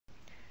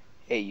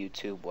Hey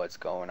YouTube, what's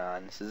going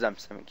on? This is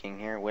M7 King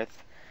here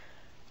with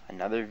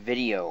another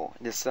video.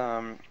 This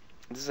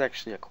is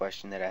actually a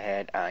question that I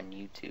had on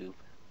YouTube.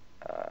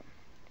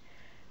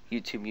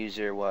 YouTube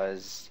user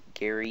was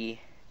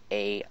Gary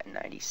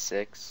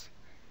A96.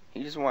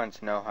 He just wanted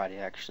to know how to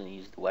actually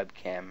use the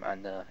webcam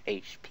on the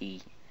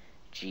HP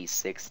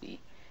G60,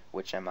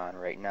 which I'm on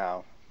right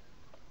now.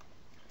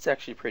 It's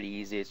actually pretty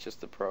easy. It's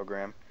just a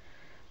program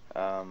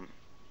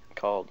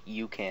called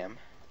UCam.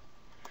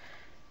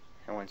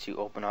 And once you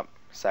open up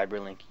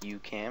Cyberlink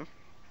UCam,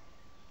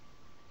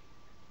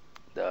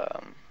 the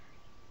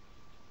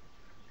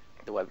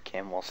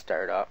webcam will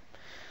start up,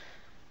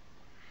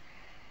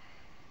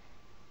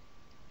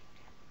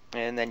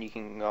 and then you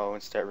can go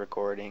and start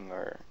recording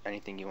or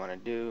anything you want to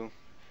do.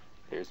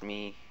 There's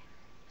me.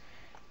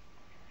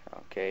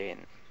 Okay,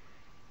 and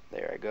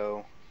there I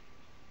go.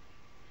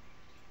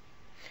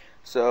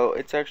 So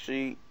it's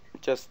actually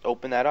just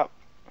open that up.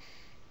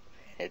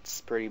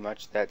 It's pretty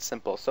much that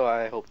simple. So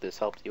I hope this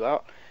helped you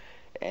out.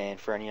 And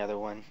for any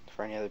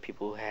other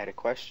people who had a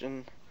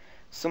question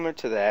similar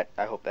to that,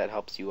 I hope that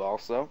helps you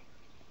also.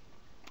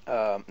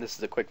 This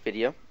is a quick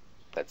video.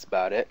 That's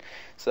about it.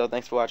 So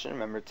thanks for watching.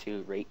 Remember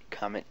to rate,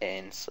 comment,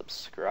 and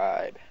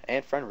subscribe.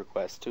 And friend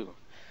request too.